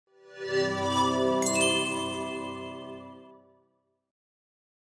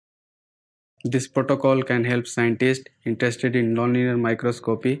This protocol can help scientists interested in nonlinear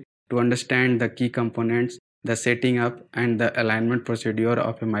microscopy to understand the key components, the setting up, and the alignment procedure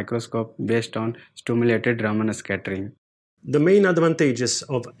of a microscope based on stimulated Raman scattering. The main advantages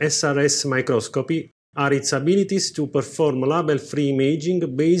of SRS microscopy are its abilities to perform label-free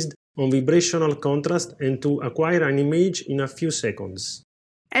imaging based on vibrational contrast and to acquire an image in a few seconds.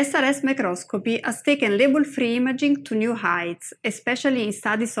 SRS microscopy has taken label-free imaging to new heights, especially in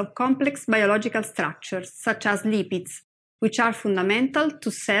studies of complex biological structures, such as lipids, which are fundamental to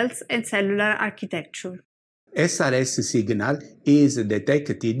cells and cellular architecture. SRS signal is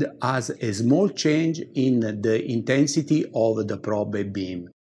detected as a small change in the intensity of the probe beam,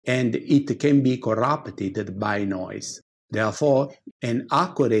 and it can be corrupted by noise. Therefore, an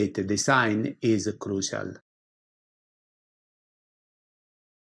accurate design is crucial.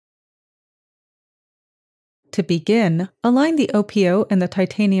 To begin, align the OPO and the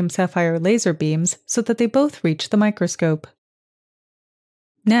titanium-sapphire laser beams so that they both reach the microscope.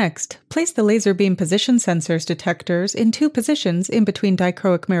 Next, place the laser beam position sensors detectors in two positions in between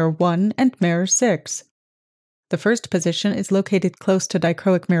dichroic mirror 1 and mirror 6. The first position is located close to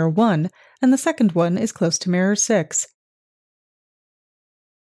dichroic mirror 1, and the second one is close to mirror 6.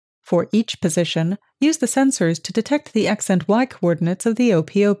 For each position, use the sensors to detect the x and y coordinates of the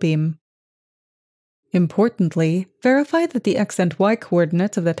OPO beam. Importantly, verify that the x and y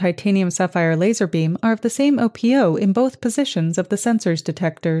coordinates of the titanium-sapphire laser beam are of the same OPO in both positions of the sensors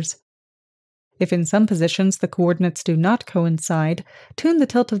detectors. If in some positions the coordinates do not coincide, tune the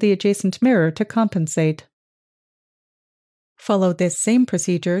tilt of the adjacent mirror to compensate. Follow this same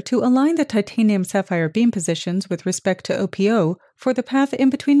procedure to align the titanium-sapphire beam positions with respect to OPO for the path in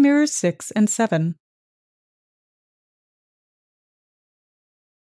between mirrors 6 and 7.